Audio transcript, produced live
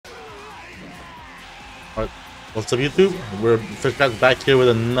Alright, what's up YouTube? We're first back here with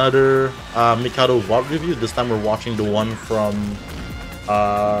another Mikado VOD review. This time we're watching the one from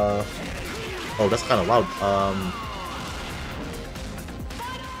oh, that's kind of loud.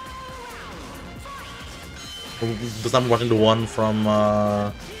 This time we're watching the one from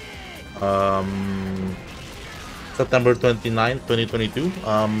September 29, 2022.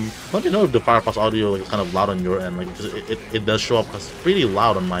 Let me know if the Firefox audio is kind of loud on your end, like, because it does show up as pretty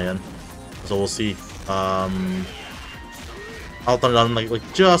loud on my end. So we'll see. I'll turn it down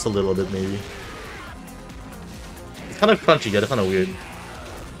like just a little bit maybe. It's kind of crunchy, yeah, that's kind of weird.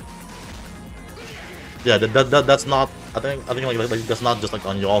 Yeah, that's not. I think like that's not just like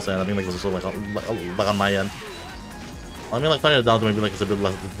on y'all's end. I think like it's also like on my end. I mean, like turning it down to maybe like it's a bit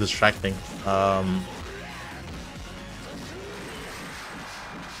less distracting. But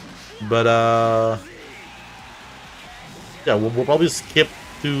yeah, we'll probably skip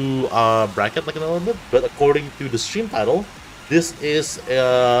to bracket like in a little bit. But according to the stream title, this is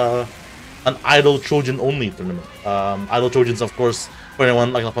an idol Choujin only tournament. Idol Choujins, of course, for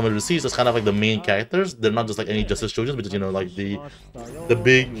anyone like not familiar with seas, that's kind of like the main characters. They're not just like any Justice Choujins, but just, you know, like the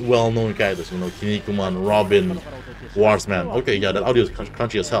big well-known characters. You know, Kinnikuman, Robin, Warsman. Okay, yeah, that audio is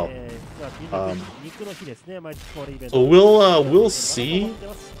crunchy as hell. So we'll see.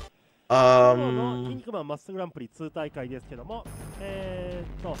 Kinnikuman Muscle Grand Prix 2大会ですけども、先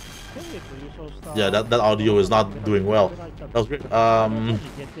月優勝した Yeah, that audio is not doing well. That was great.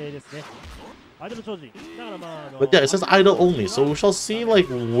 But yeah, it says idol only, so we shall see like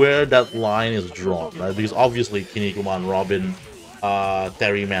where that line is drawn, right? Because obviously Kinnikuman, Robin,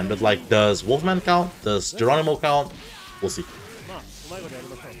 Terry Man, but like does Wolfman count? Does Geronimo count? We'll see.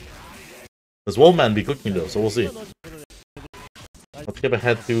 Does Wolfman be cooking though? So we'll see. Let's skip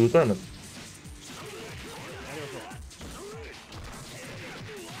ahead to tournament.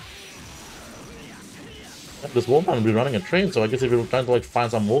 This Wolfman will be running a train, so I guess if you're trying to like find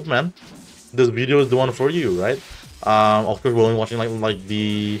some Wolfman, this video is the one for you, right? Of course, we're only watching like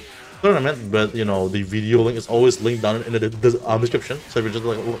the tournament, but you know the video link is always linked down in the description. So if you're just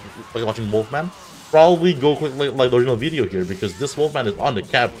like watching Wolfman, probably go click like the original video here because this Wolfman is on the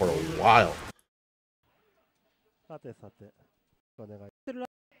cap for a while.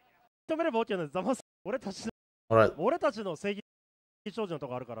 Alright.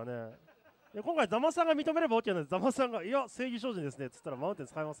 今回ザマさんが認めれば OK なんで、ザマさんがいや正義精進ですねっつったらマウンテン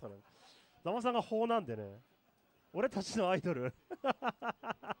使いますから、ね、ザマさんが法なんでね、俺たちのアイドル。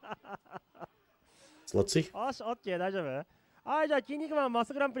Let's see. よし、OK、大丈夫。はい、じゃあ、筋肉マンマ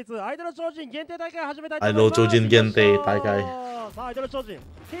スグランプリ2アイドル超人限定大会始めたいと思います。アイドル超人限定大会。さあ、アイドル超人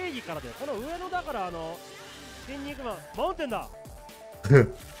定義からで、この上のだから筋肉マンマウンテンだ。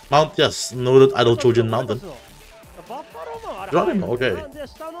Mount, yes, noted idol Choujin mountain. Geronimo, okay.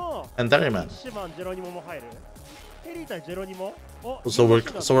 And Terry Man. So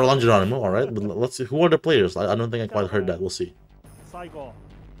we're on Geronimo, alright. But let's see, who are the players? I don't think I quite heard that. We'll see.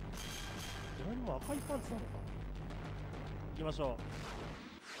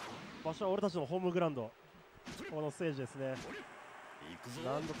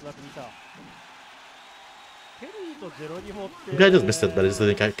 Maybe I just missed it, but I just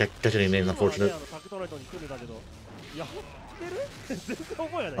didn't catch any names, unfortunate.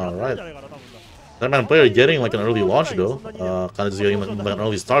 Alright. That man player getting like an early launch though. Kind of just getting like an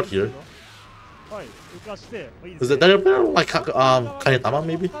early start here. Is that player like Kanetama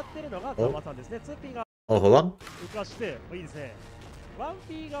maybe? Oh, hold on.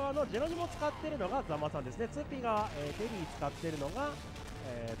 1P 側のジェロニモ使ってるのがザマさんですね。2P 側、テリー使ってるのが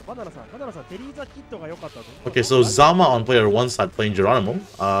バナナさんテリーザキットが良かったと。Okay, so Zama on player 1 side playing Geronimo.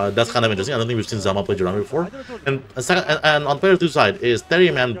 That's kind of interesting. I don't think we've seen Zama play Geronimo before. And on player 2 side is Terry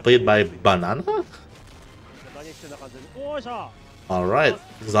Man played by Banana. Alright,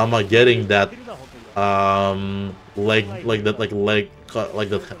 Zama getting that leg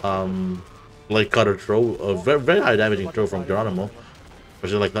cutter throw, a very high damaging throw from Geronimo.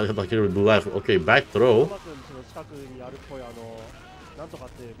 Especially like here with blue life. Okay, back throw.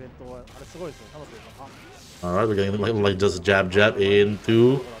 Alright, we're getting like just jab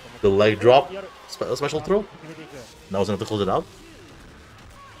into the leg drop. Special throw. That was enough to close it out.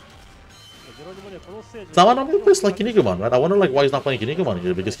 Zama normally plays like Kinnikuman, right? I wonder like why he's not playing Kinnikuman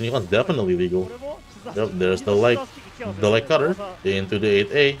here, because Kinnikuman's definitely legal. Yep, there's the leg cutter into the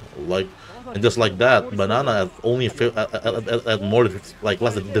 8A, like. And just like that, Banana at only at more than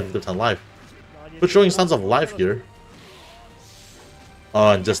less than 50% life, but showing signs of life here.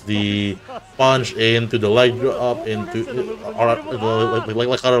 And just the punch into the leg drop into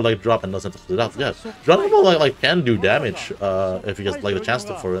like other leg drop and doesn't close it out. Yeah, Geronimo like can do damage if he gets like the chance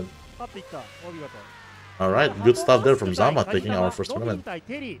to for it. Alright, good stuff there from Zama taking our first tournament.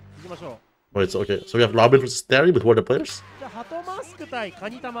 Wait, so okay, so we have Robin versus Terry, but who are the players?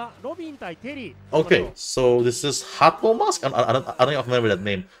 Okay, so this is Hato Mask. I don't know familiar with that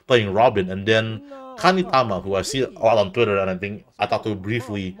name. Playing Robin, and then Kanitama, who I see a lot on Twitter, and I talked to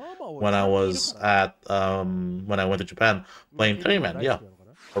briefly when I was at when I went to Japan, playing Terry Man. Yeah,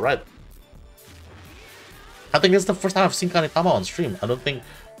 all right. I think this is the first time I've seen Kanitama on stream. I don't think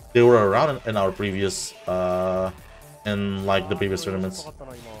they were around in our previous in like the previous tournaments.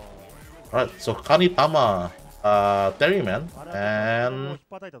 Alright, so Kanitama, Terry Man, and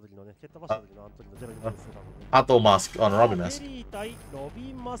Hato Mask on Robin Mask.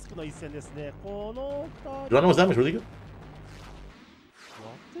 Geronimo's damage really good.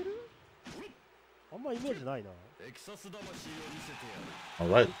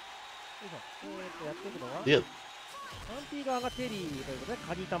 Alright. Yeah.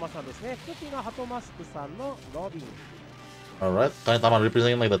 Alright, Kanitama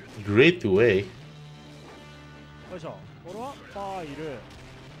representing like the great two-way.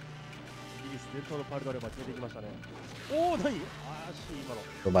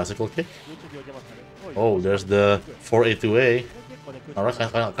 The bicycle kick. Oh, there's the 4A2A. Alright,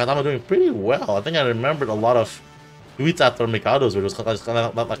 Kanitama doing pretty well. I think I remembered a lot of tweets after Mikado's where it was kind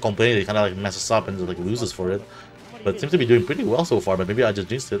of not like complaining, he kind of like messes up and just like loses for it. But seems to be doing pretty well so far, but maybe I just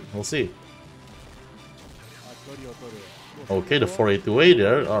jinxed it. We'll see. Okay, the 4A2A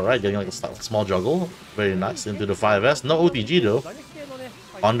there. Alright, getting like a small juggle. Very nice. Into the 5S. No OTG though.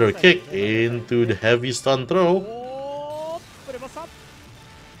 Under kick into the heavy stun throw.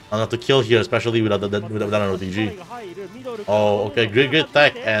 Not to kill here, especially without an OTG. Oh, okay, great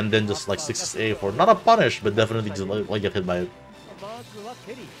tech, and then just like 6A for not a punish, but definitely just like get hit by it.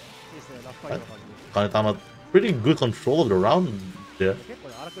 Right. Kanitama, pretty good control of the round there.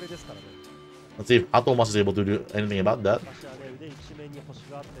 Let's see if Hato Mask is able to do anything about that.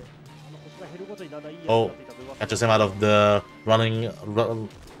 Oh, catches him out of the running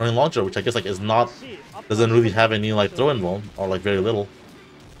launcher, which I guess like is not, doesn't really have any like throw involved, or like very little.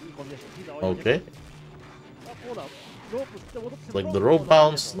 Okay. Like the rope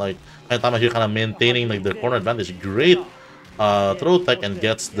bounce, like Kanitama here kind of maintaining like the corner advantage. Great throw tech and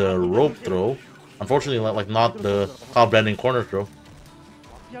gets the rope throw. Unfortunately, like not the cow branding corner throw.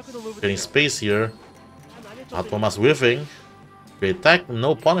 Getting space here. Hato Mask whiffing. Great tech,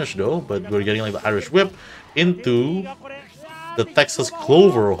 no punish though, but we're getting like the Irish whip into the Texas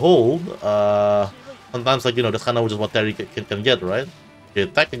Clover hold. Sometimes like, you know, that's kind of just what Terry can get, right? Okay,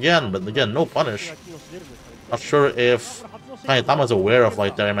 attack again, but again, no punish. Not sure if Kanitama is aware of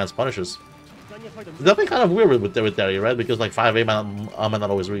like Terry Man's punishes. It's definitely kind of weird with Terry, right? Because like 5A might not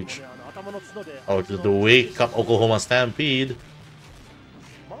always reach. Oh, just the wake up Oklahoma Stampede.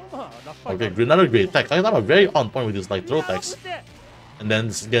 Okay, another great attack. Kanitama very on point with his like throw attacks. And then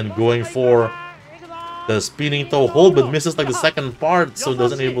again going for the spinning toe hold, but misses like the second part, so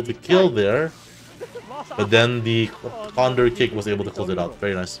doesn't able to kill there. But then the thunder kick was able to close it out.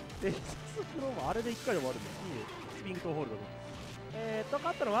 Very nice.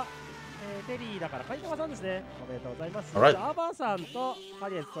 Alright.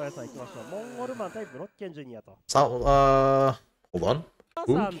 So, hold on.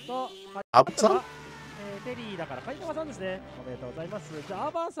 Who? Abba-san?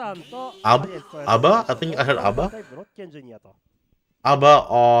 Abba? I think I heard Abba. Abba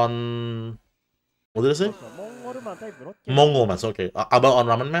on... What did I say? Mongol Man. Okay. Abba on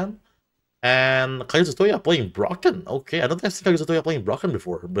Ramen Man. And Kagezu Toya playing Brocken. Okay, I don't think I've seen Kagezu Toya playing Brocken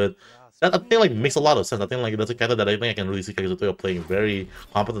before, but that I think like makes a lot of sense. I think like that's a character that I think I can really see Kagezu Toya playing very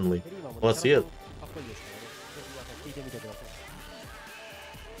competently. Well, let's see it.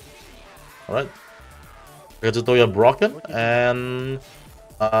 Alright. Kagezu Toya Brocken and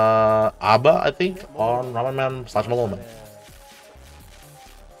Abba, I think, on Ramen Man / Mongol Man.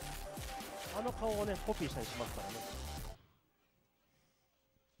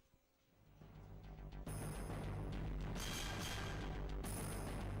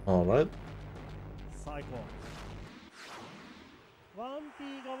 Alright.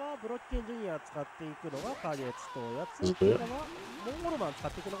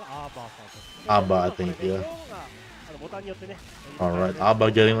 Abba, I think, yeah. Alright,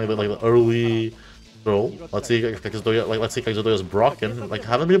 Abba getting like the early throw. Let's see Kagezu Toya's Brocken. Like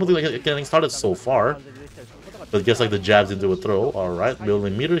haven't been able to like getting started so far. But gets like the jabs into a throw. Alright,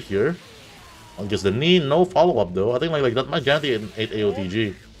 building meter here. Gets the knee, no follow-up though. I think like that might guarantee an 8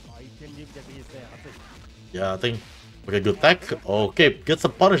 AOTG. Yeah, I think. Okay, good tech. Okay, gets a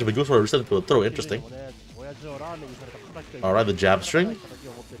punish but goes for a reset into a throw. Interesting. Alright, the jab string.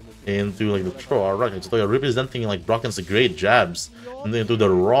 into like the throw. Alright, so you're representing like Brocken's great jabs and then into the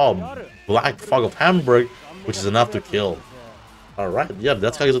raw black fog of Hamburg, which is enough to kill. Alright, yeah,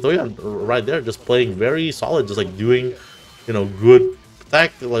 that's Kagezutoya right there, just playing very solid, just like doing, you know, good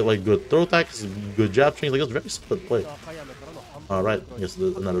attack, like good throw attacks, good jab strings, like it's very solid play. Alright, yes,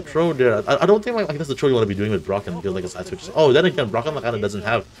 another throw there. I don't think like that's the throw you want to be doing with Brocken, because like a side switch. Oh, then again, Brocken kind of doesn't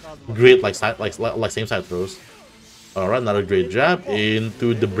have great like side like same side throws. Alright, another great jab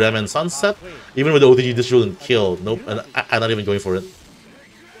into the Bremen Sunset. Even with the OTG, this shouldn't kill. Nope, and I'm not even going for it.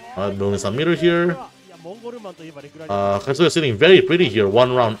 Alright, building some meter here. Katsuya sitting very pretty here,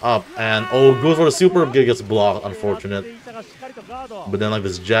 one round up, and oh, goes for the super, gets blocked, unfortunate. But then like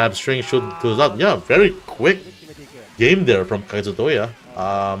this jab string should close out. Yeah, very quick game there from Kagezutoya.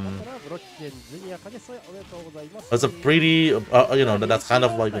 That's a pretty, you know, that's kind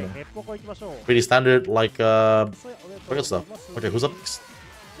of like, you know, pretty standard, like, what stuff. Okay, who's up next?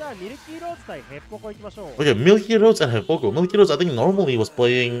 Okay, Milky Roads and Hepoko. Milky Roads, I think normally was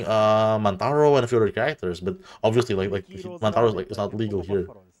playing Mantaro and a few other characters, but obviously, like Mantaro is like it's not legal here.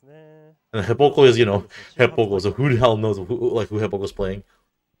 And Hepoko is, you know, Hepoko. So who the hell knows who Hepoko's playing?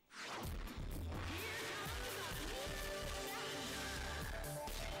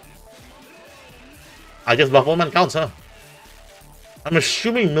 I guess Buffalo Man counts, huh? I'm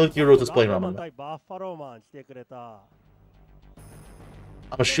assuming Milky Roads is playing Ramen.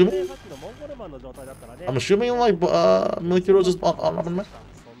 I'm assuming like Milky Roads is on Ramen Man.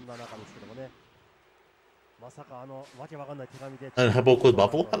 And Hepoko is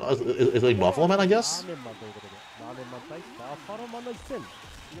Buffalo Man? Is like Buffalo Man, I guess?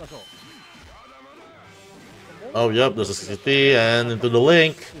 Oh, yep, there's a CCT and into the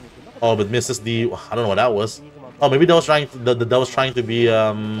link. Oh, but misses the. I don't know what that was. Oh, maybe that was trying to. That was trying to be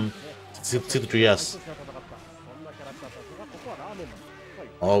C3S.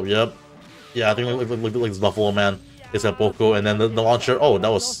 Oh, yep. Yeah, I think like this Buffalo Man is a Poco, and then the launcher. Oh, that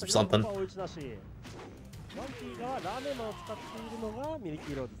was something.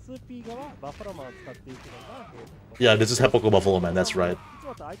 Yeah, this is Hepoko Buffalo Man. That's right.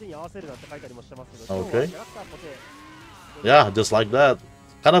 Okay. Yeah, just like that.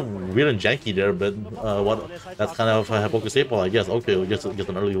 Kind of weird and janky there, but that's kind of a Hepoko staple, I guess. Okay, we'll get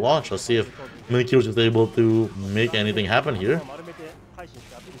an early launch. Let's see if Milky is able to make anything happen here.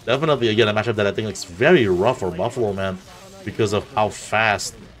 Definitely, again, a matchup that I think looks very rough for Buffalo Man because of how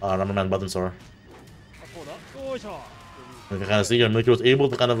fast Ramen Man buttons are. You can kind of see here, Milky was able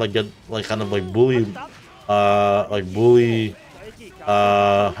to kind of like get bully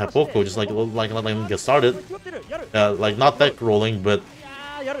Hepoko, just like let him get started. Like not tech rolling, but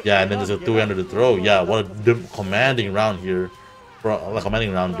yeah, and then there's a 200 to throw. Yeah, what a commanding round here,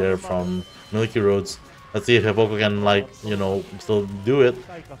 commanding round there from Milky Roads. Let's see if Hepoko can, like, you know, still do it.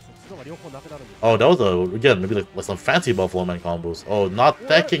 Oh, that was again maybe like some fancy Buffalo Man combos. Oh, not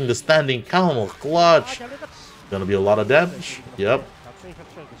teching the standing camel clutch. Gonna be a lot of damage. Yep.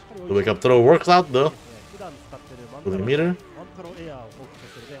 The wake up throw works out though. Building meter.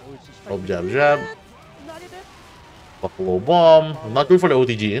 Oh, jab jab. Buffalo Bomb. I'm not going for the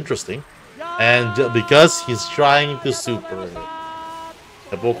OTG, interesting. And because he's trying to super.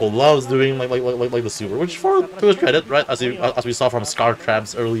 Hepoko loves doing like the super, which to his credit, right? As we saw from Scar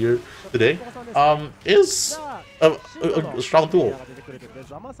Traps earlier today, is a strong tool.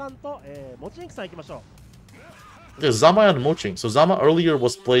 Yeah, Zama and Moching. So Zama earlier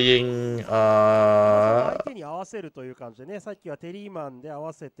was playing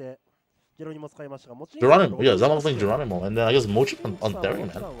Geronimo. Yeah, Zama was playing Geronimo, and then I guess Moching on Terry,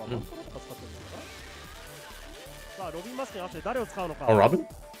 man. Oh, Robin?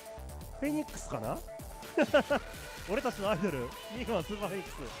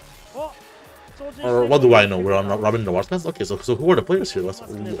 Or what do I know? We're on Robin the Warsmans? Okay, so who are the players here? Let's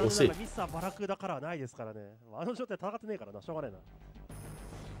see.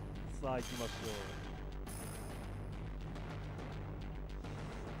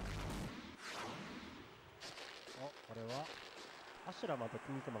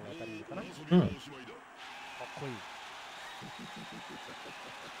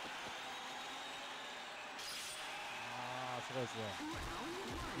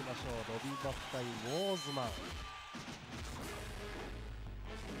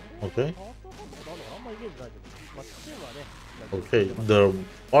 Okay. Okay, the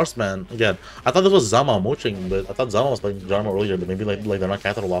Horseman again. I thought this was Zama Moching, but I thought Zama was playing Jarmo earlier, but maybe like they're not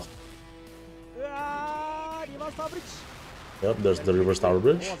capital locked. Yep, there's the reverse tower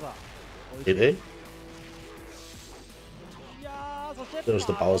bridge. 8A. There's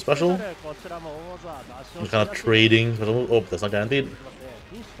the power special. I'm kind of trading. Oh, that's not guaranteed.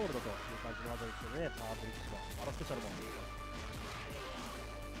 フィニッシュホールドという感じの技ですけどね、パワーブリッジはパラスペシャルも。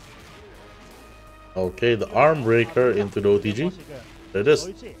Okay, the arm breaker into the OTG. There it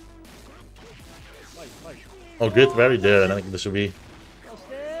is. Oh, great parry there, and I think this should be.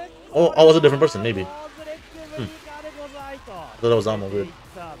 Oh, I was a different person, maybe. I thought that was Zama. Weird.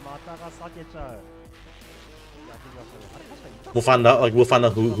 We'll find out. Like, we'll find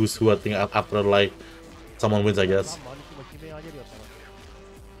out who's who. I think after like someone wins, I guess.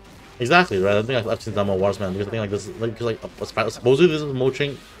 Exactly right. I think I've seen Zama Warsman because I think like this, like supposedly this is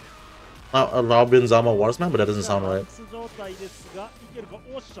Moching. Robin Zama Warsman, but that doesn't sound right.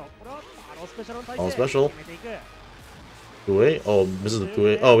 All special. 2A? Oh, this is the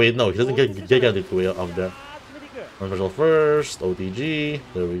 2A. Oh, wait, no, he doesn't get the 2A off there. One special first, OTG.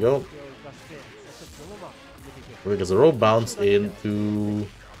 There we go. There gets a rope bounce into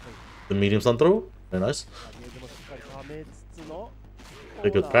the medium stun throw. Very nice.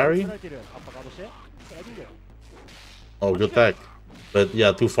 Very good parry. Oh, good tag. But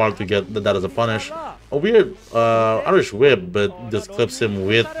yeah, too far to get that as a punish. A weird Irish whip, but just clips him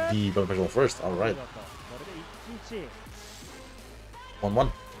with the special first. Alright.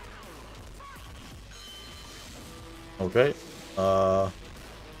 1-1. Okay.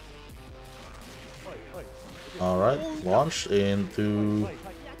 Alright. Launch into.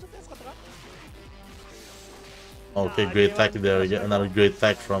 Okay, great tag there. Again. Another great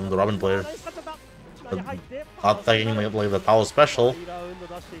tag from the Robin player. Not tagging like the power special.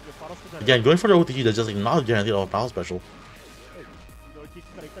 Again, going for the OTG, that's just like not guaranteed of a power special.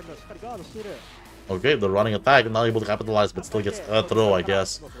 Okay, the running attack, not able to capitalize, but still gets a throw, I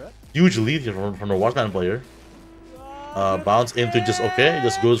guess. Huge lead here from the Warsman player. Bounce into just okay,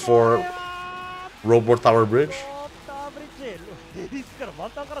 just goes for Robot Tower Bridge.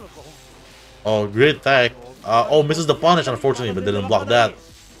 Oh, great tag. Oh, misses the punish, unfortunately, but didn't block that.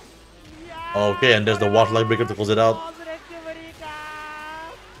 Okay, and there's the wash leg breaker to close it out.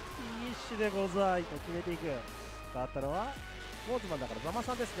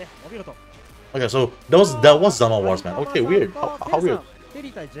 Okay, so that was Zama Warsman. Okay, weird. How weird.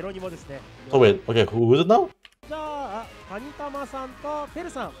 So wait, okay, who is it now?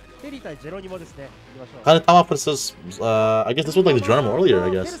 Kanitama versus I guess this was like the Geronimo earlier, I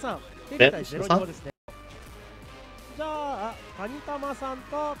guess. Peterson?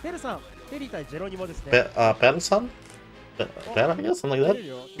 Pera, I guess? Something like that?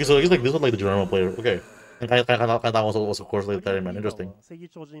 Okay, so I guess like this was like the Geronimo player. Okay. And Kanitama was of course like Terry Man. Interesting.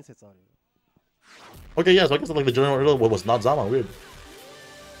 Okay, yeah, so I guess like the Geronimo earlier was not Zama. Weird.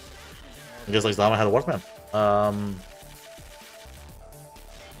 I guess like Zama had a Warsman.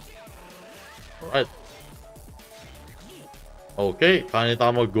 Alright. Okay,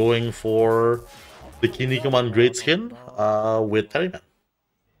 Kanitama going for the Kinnikuman Great Skin with Terry Man.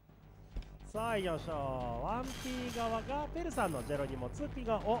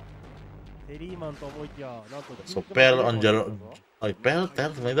 So Per on like Per,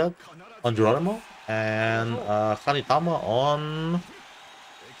 something like that, on Geronimo, and Kanitama on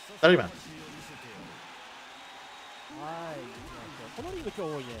Terry Man.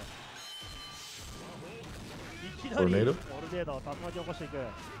 Tornado.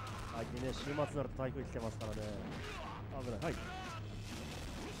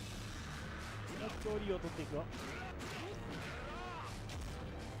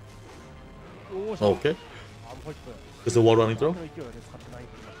 Okay. Is the wall running through?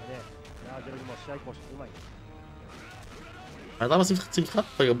 Kanitama seems kind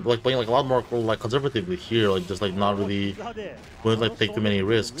of like playing like a lot more like conservatively here, like just like not really going to like take too many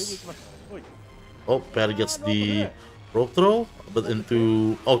risks. Oh, Pat gets the rope throw, but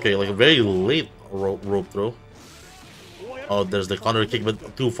into okay, like a very late rope throw. Oh, there's the counter kick,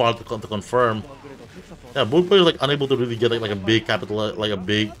 but too far to confirm. Yeah, both players like unable to really get like a big capital, like a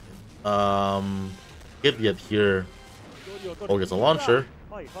big hit yet here. Oh, gets a launcher.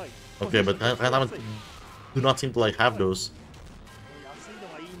 Okay, but Kanitama do not seem to like have those.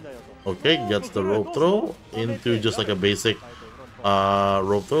 Okay, gets the rope throw into just like a basic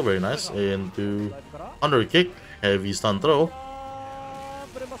rope throw, very nice. Into under kick, heavy stun throw.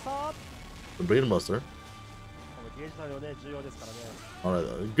 The brainbuster.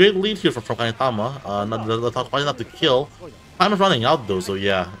 Alright, great lead here from Kanitama. Probably not to kill. Time is running out though, so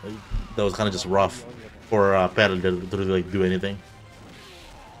yeah, that was kind of just rough for Pat to really like do anything.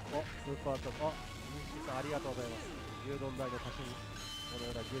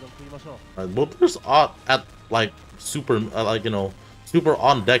 Both players are at like super, like you know, super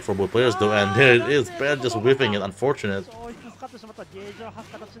on deck for both players though, and there it is, Pat just whiffing it. Unfortunate.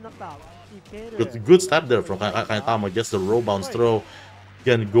 Good stab there from Kanitama. Gets the roll bounce throw.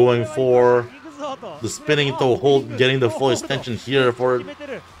 Again, going for the spinning toe hold, getting the full extension here for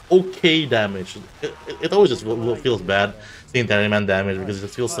okay damage. It always just feels bad seeing Terryman damage because it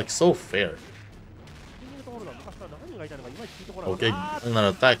feels like so fair. Okay, another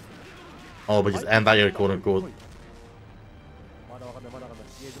attack. Oh, but he's anti-air, quote unquote.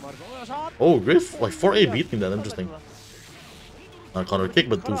 Oh, great. Like 4A beating that. Interesting. Counter kick,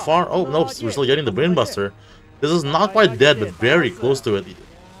 but too far. Oh, no. We're still getting the Brainbuster. This is not quite dead, but very close to it.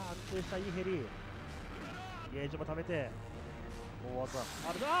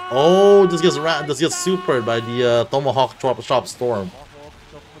 Oh, this gets supered by the Tomahawk Chop Storm.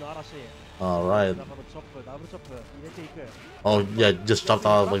 Alright. Oh, yeah, just chopped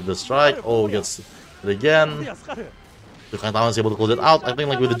out like the strike. Oh, gets it again. The Kaintama is able to close it out. I think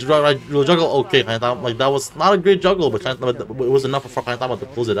like with the juggle, okay, Kaintama, like that was not a great juggle, but it was enough for Kaintama to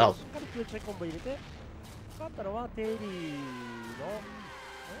close it out.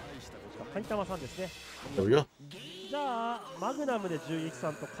 There we go.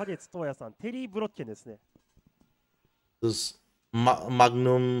 This is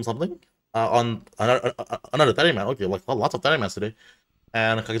Magnum something? On another Terryman. Okay, like lots of Terrymans today.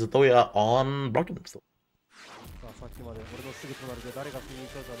 And Kagetsu Toya on Broken still. さっきまで俺のすぐ隣で誰がフィニ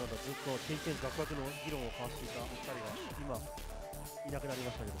ッシャーなんだずっと経験雑学の議論を交わしていたお二人が今いなくなりま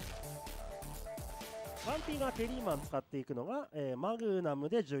したけど、1P がテリーマン使っていくのが、マグナム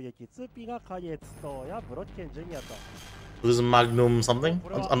で銃撃、2P がカイエツトやブロッケンジュニアと。This is Magnum something?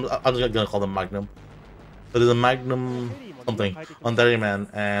 I'm just gonna call them Magnum. So there's a Magnum something on Terryman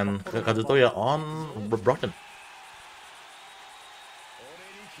and Kagetsu Toya on Broken.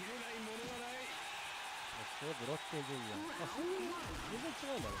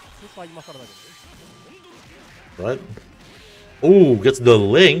 Right? Oh, gets the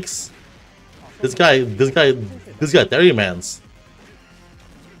links. This guy, Terrymans.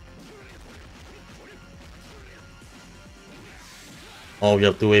 Oh, you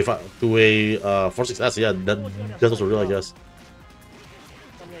have two-way 4-6S. Yeah, that's also real, I guess.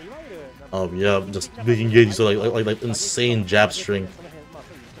 Oh yeah, just big engage, so like insane jab string.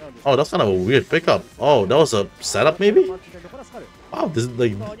 Oh, that's kind of a weird pickup. Oh, that was a setup, maybe? Wow, this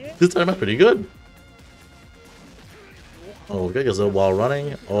time is pretty good. Oh, okay, because while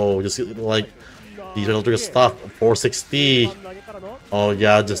running, oh, just like the trigger stuff, 460. Oh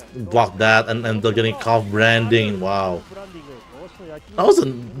yeah, just block that, and they're getting calf branding. Wow,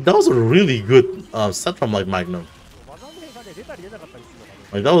 that was a really good set from like Magnum.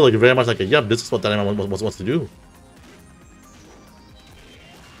 Like that was like very much like a yep, this is what Terryman wants to do.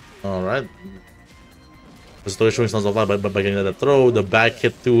 Alright. The story showing sounds of life by getting that throw, the back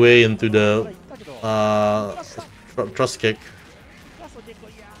hit 2A into the thrust kick.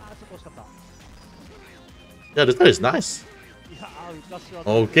 Yeah, this guy is nice.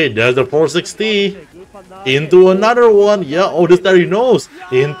 Okay, there's the 460 into another one. Yeah, oh, this guy knows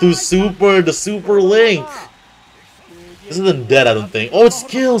into the super link. This isn't dead, I don't think. Oh, it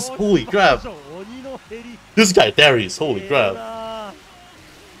skills. Holy crap! This guy Terry's. Holy crap!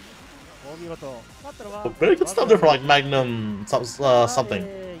 But very good stuff there for like Magnum something.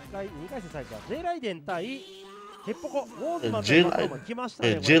 J-Liden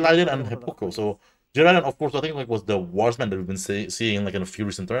and Heppoko. So J-Liden, of course, I think like was the Warsman that we've been seeing like in a few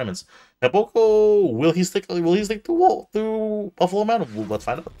recent tournaments. Heppoko, will he stick to Buffalo Man? Let's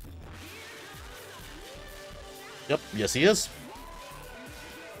find out. Yep, yes he is.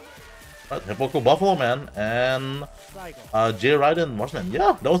 Right, Heppoko Buffalo Man and J Raiden Marksman.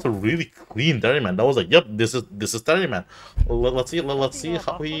 Yeah, that was a really clean Terryman. That was like, yep, this is Terryman. Let's see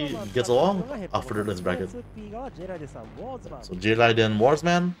how he gets along after this bracket. So J Raiden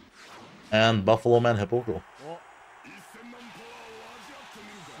Warsman and Buffalo Man Heppoko.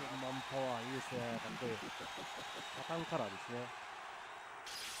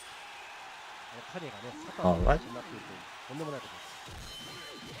 All right.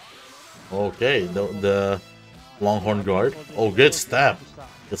 Okay, the Longhorn Guard. Oh, good stab.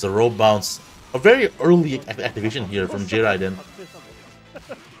 It's a rope bounce. A very early activation here from J Raiden.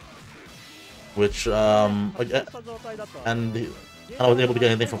 Which, and I wasn't able to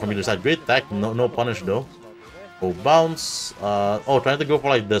get anything from either side. Great attack, no punish though. Oh, bounce. Oh, trying to go for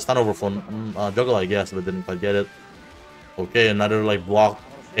like the stun over from juggle, I guess, but didn't quite get it. Okay, another like block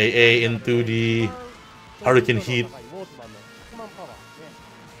AA into the Hurricane Heat.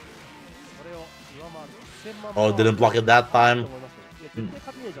 Oh, didn't block it that time.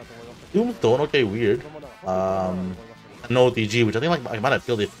 Doomstone, okay, weird. No OTG, which I think like I might have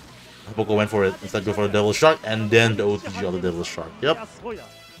killed if Heppoko went for it. Instead, go for the Devil Shark and then the OTG on the Devil Shark. Yep.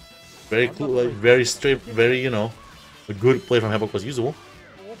 Very cool, like very straight, very, you know, a good play from Heppoko as usual.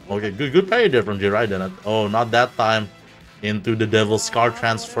 Okay, good parry there from Jirai then. Oh, not that time. Into the Devil's Scar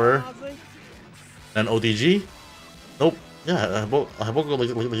transfer. And OTG. Nope. Yeah,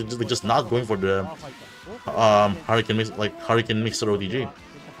 Haboko just not going for the Hurricane mix, like Hurricane mixer OTG.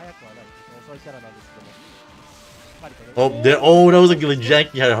 Oh, there. Oh, that was a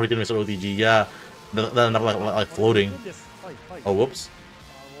janky Hurricane mixer OTG. Yeah, that like floating. Oh, whoops.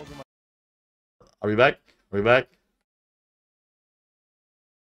 Are we back? Are we back?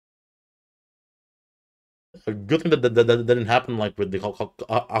 A good thing that didn't happen like with the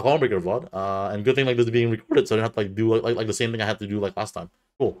Column Breaker VOD. And good thing like this is being recorded, so I don't have to like do like the same thing I had to do like last time.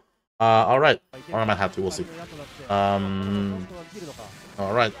 Cool. All right. Or I might have to. We'll see. All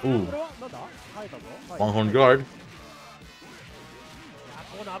right. Ooh. Longhorn guard.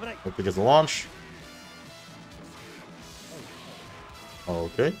 Okay, gets the launch.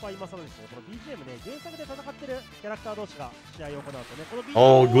 Okay.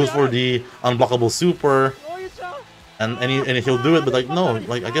 Oh, goes for the unblockable super. And he'll do it, but like no,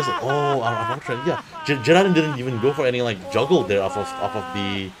 like I guess oh I'm not sure. Yeah, Jiraden didn't even go for any like juggle there off of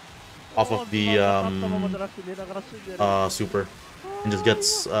the super, and just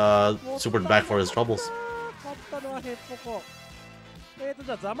gets supered back for his troubles. Okay,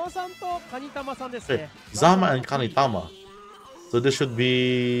 Zama and Kanitama. So this should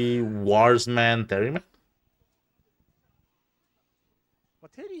be Warsman Terryman.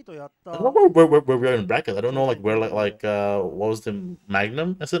 I don't know where we're in bracket. I don't know like where like what was the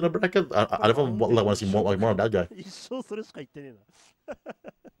Magnum? Is it in a bracket? I don't want to see more like more of that guy.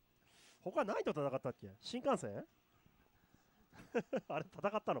 他何と戦ったっけ新幹線あれ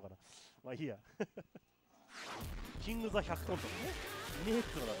戦ったのかなまあいいやキングザ100トンとかねいねえっ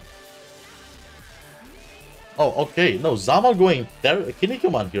てのだから Oh, okay. No, Zama going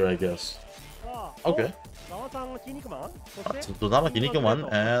Kinnikuman here, I guess. Okay. So Zama Kinnikuman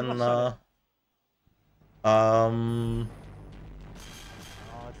and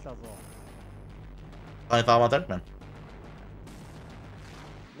Kanitama Terryman.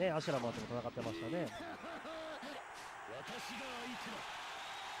 ね、アシュラマンとも戦ってましたね。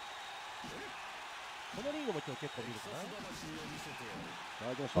このリングも今日結構見るかな。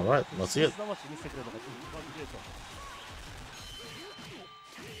Alright, let's see it.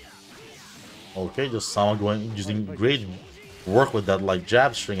 Okay, just Sama using great work with that like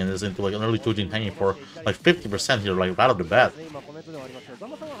jab string and is into like an early Choujin hanging for like 50% here, like right off the bat.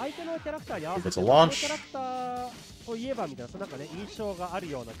 He gets a launch.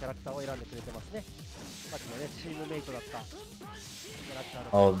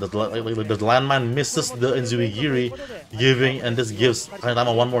 Oh, the landmine misses the Inzuigiri, giving and this gives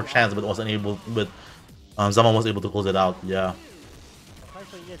Kanitama one more chance, but wasn't able. But Zama was able to close it out. Yeah.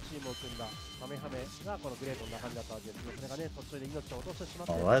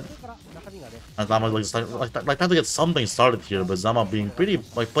 Alright. And Zama like trying to get something started here, but Zama being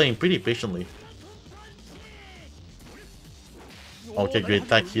playing pretty patiently. Okay, great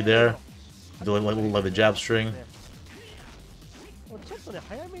tech here there. Doing like the jab string.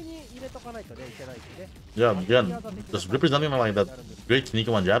 Yeah, again, just representing like that great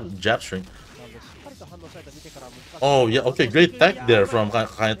Kinnikuman jab string. Oh yeah, okay, great tech there from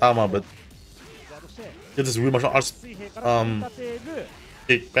Kanitama, but it is real martial arts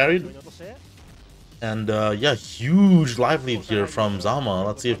kick parried. And yeah, huge live lead here from Zama.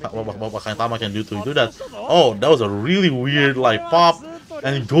 Let's see if what Kanitama can do to do that. Oh, that was a really weird like pop,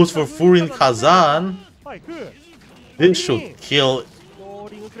 and it goes for Furin Kazan. This should kill.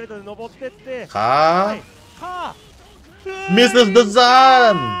 Misses the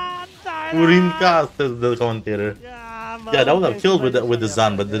Zan. Furin Kaz, says the commentator. Yeah, that would have killed with the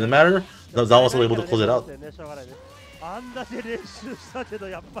Zan, but didn't matter. Zan was able to close it out.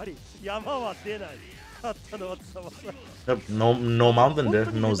 Yep, no mountain there,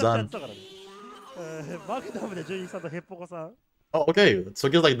 no Zan. Oh, okay. So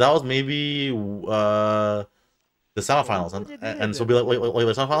I guess like that was maybe the semifinals, and so be like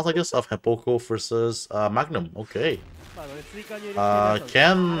the semifinals, I guess, of Hepoko versus Magnum. Okay.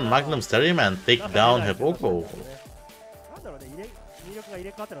 Can Magnum's Terryman take down Hepoko?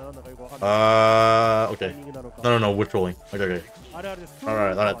 Okay. No, we're trolling. Okay.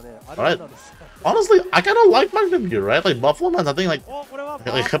 Alright. Honestly, I kind of like Magnum here, right? Like Buffalo Man's, I think like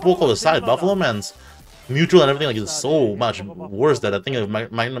Hepoko aside, Buffalo Man's neutral and everything like is so much worse that I think if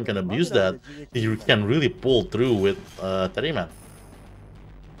Magnum can abuse that, he can really pull through with Terryman.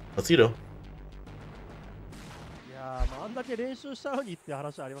 Let's see though. あんだけ練習したのにって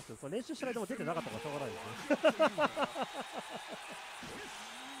話ありますけど、その練習しないでも出てなかったからしょうがないです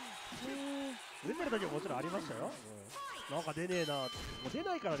ね。出てる時ももちろんありましたよ。なんか出ねえな。もう出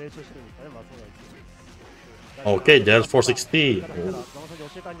ないから練習してるんですかね。まあそうなんですけど。Okay, there's 460.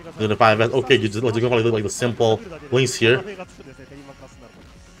 To the 5S. Okay, you just going for like the simple links here.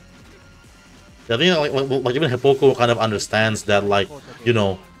 I think like even Hippoko kind of understands that, like, you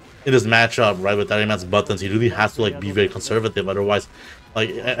know, in this matchup, right, with Dairyman's buttons, he really has to like be very conservative. Otherwise, like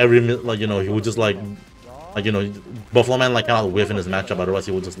every like, you know, he would just like you know, Buffalo Man like cannot whiff in this matchup. Otherwise,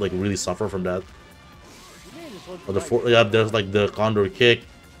 he would just like really suffer from that. But yeah, there's like the Condor kick.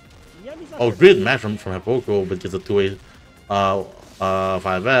 Oh, great match from Hippoko, but gets a 2-way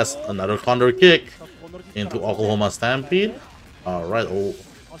 5S. Another Condor kick into Oklahoma Stampede. Alright, oh,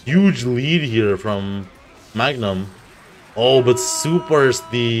 huge lead here from Magnum. Oh, but supers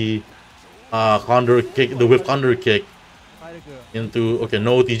the Condor kick, the whip Condor kick into, okay,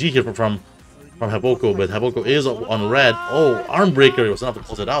 no OTG here from Hippoko, but Hippoko is on red. Oh, arm breaker, it was enough to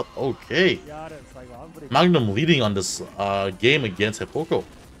close it out. Okay, Magnum leading on this game against Hippoko.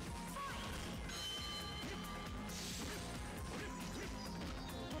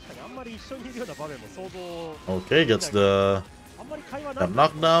 Okay, gets the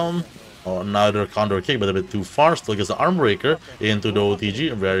knockdown. Oh, another counter kick, but a bit too far. Still gets the arm breaker into the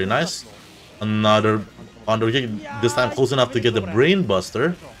OTG. Very nice. Another counter kick. This time close enough to get the brain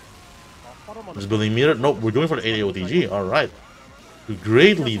buster. Just building meter. Nope, we're going for the 8A OTG. All right.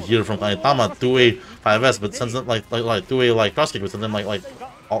 Great lead here from Kaitama. 2A 5S, but sends them like 2A like cross kick, but sends them like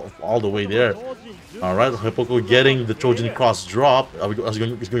all the way there. All right, Hippoko getting the Choujin cross drop. Are we going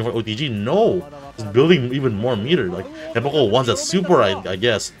for OTG? No, he's building even more meter. Like Hippoko wants that super, I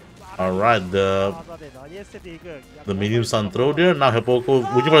guess. All right, the medium sun throw there. Now Hippoko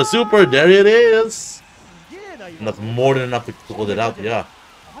looking for a super. There it is. And that's more than enough to close it out. Yeah.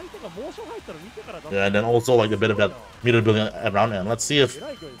 Yeah, and then also like a bit of that meter building around, and let's see if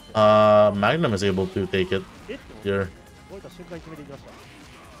Magnum is able to take it here.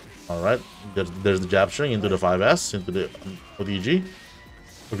 Alright, there's the jab string into the 5S, into the OTG.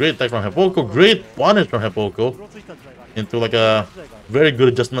 A great attack from Hippoko, great punish from Hippoko into like a very good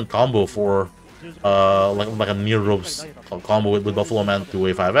adjustment combo for like a near ropes combo with Buffalo Man to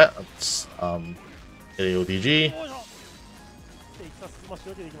a 5S. OTG.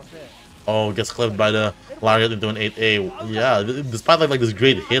 Oh, gets clipped by the lariat into an 8A. Yeah, despite like this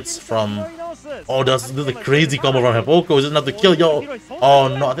great hits from. Oh, this is a crazy combo from Hippoko. Is it enough to kill? Yo. Oh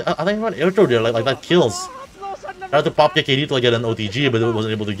no, I think I air throw there. Like that kills. Tried to pop kick KD to like, get an OTG, but it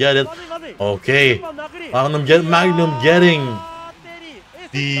wasn't able to get it. Okay, Magnum getting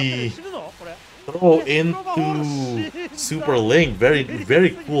the throw into Super Link.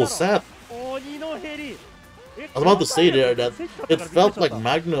 Very cool set. I was about to say there that it felt like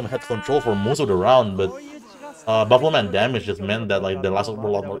Magnum had control for most of the round, but Buffalo Man damage just meant that like the last one were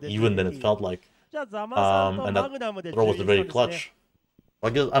a lot more even than it felt like. And that throw was very clutch. I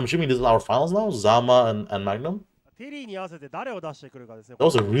guess I'm assuming this is our finals now, Zama and Magnum. That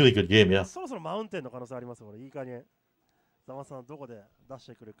was a really good game, yeah.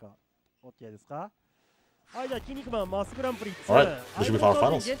 Alright, this should be our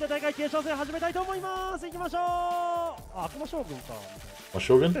finals.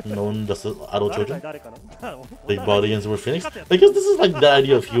 Shogun, known as the adult Choujin. Big body against super Phoenix. I guess this is like the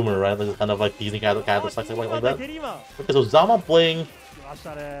idea of humor, right? Like kind of like teasing characters like that. Okay, so Zama playing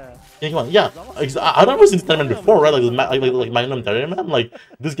Kinnikuman. Yeah, I've never seen this tournament before, right? Like Magnum Terryman. Like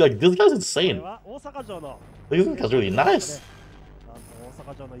this guy's insane. This guy's really nice.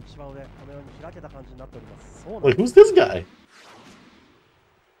 Wait, who's this guy?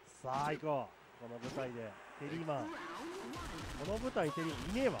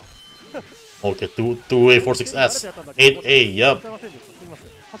 Okay, 2A 46S, 8A, yep.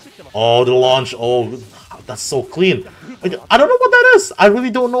 Oh, the launch, oh, that's so clean. Like, I don't know what that is. I really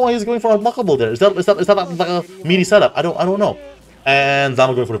don't know why he's going for unblockable there. Is that like a meaty setup? I don't know. And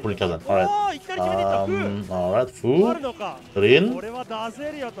Zama going for the Purin Kazan. Alright. Alright, Fu. Rin.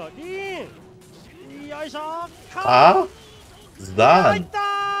 Ah? Zdan.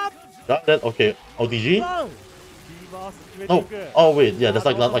 Got that. Okay. OTG? Oh. Oh, wait. Yeah, that's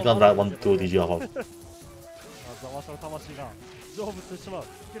like not right one to OTG off of.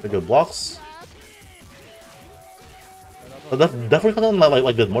 Very good blocks. But that definitely kind of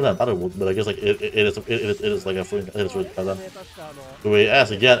like did more than I thought it would, but I guess like it is like a free it is really kind the way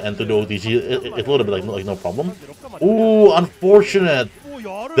S again and to the OTG it loaded but like no problem. Ooh, unfortunate. Misses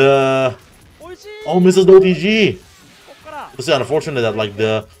the OTG. This is unfortunate that like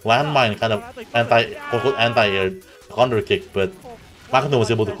the landmine kind of anti-air counter kick, but Magnum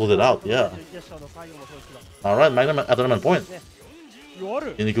was able to close it out. Yeah. All right, Magnum at the point.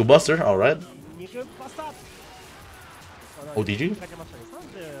 Kinnikuman Buster. All right. OTG?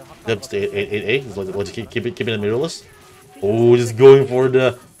 Yep, it's the 8A. Let's keep it mirrorless. Oh, just going for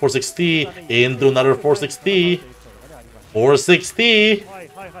the 460 into another 460. 460.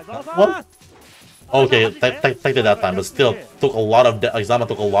 What? Okay, technically that time, but still took a lot of Exama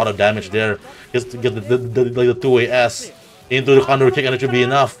took a lot of damage there. Just to get the 2AS into the counter kick, and it should be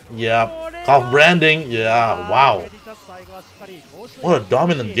enough. Yeah, Cough branding. Yeah, wow. What a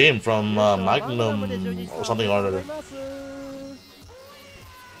dominant game from Magnum or something or other.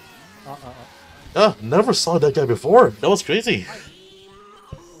 Yeah, never saw that guy before. That was crazy.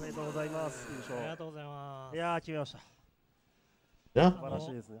 Yeah.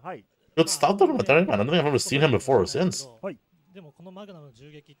 Good stuff though, man. I don't think I've ever seen him before or since. でもこのマグナムの銃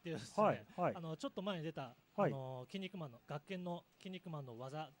撃っていうですね、ちょっと前に出たキン肉マンの学研のキン肉マンの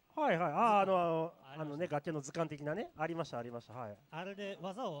技、はいはい、ね、学研の図鑑的なね、ありましたありました。はい。あれで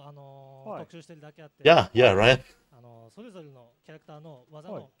技を特集してるだけあって、Yeah, yeah, right. それぞれのキャラクターの技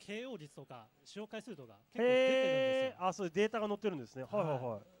の KO 率とか使用回数とか結構出てるんですよ。あ、そういうデータが載ってるんですね。はいはい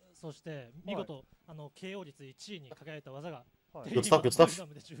はい。そして見事KO 率1位に輝いた技が Good stuff, good stuff.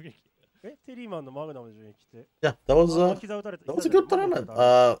 Yeah, that was a good tournament.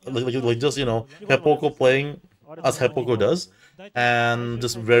 Like just Hepoko playing as Hepoko does, and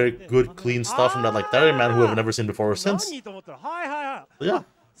just very good clean stuff from that like Terryman who I've never seen before or since. Yeah,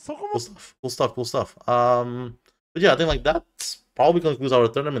 cool stuff. But yeah, I think like that probably concludes our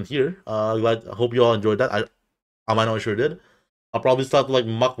tournament here. I hope you all enjoyed that. I know I sure did. I'll probably start to like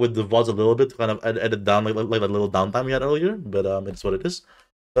muck with the VODs a little bit to kind of edit down like that little downtime we had earlier, but it's what it is.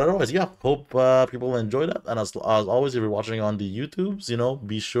 But otherwise, yeah, hope people enjoy that. And as always, if you're watching on the YouTubes,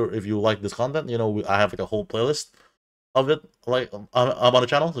 be sure if you like this content, I have like a whole playlist of it like on the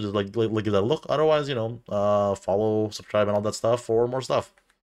channel, so just like give that a look. Otherwise, follow, subscribe, and all that stuff for more stuff.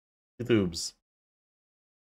 YouTubes.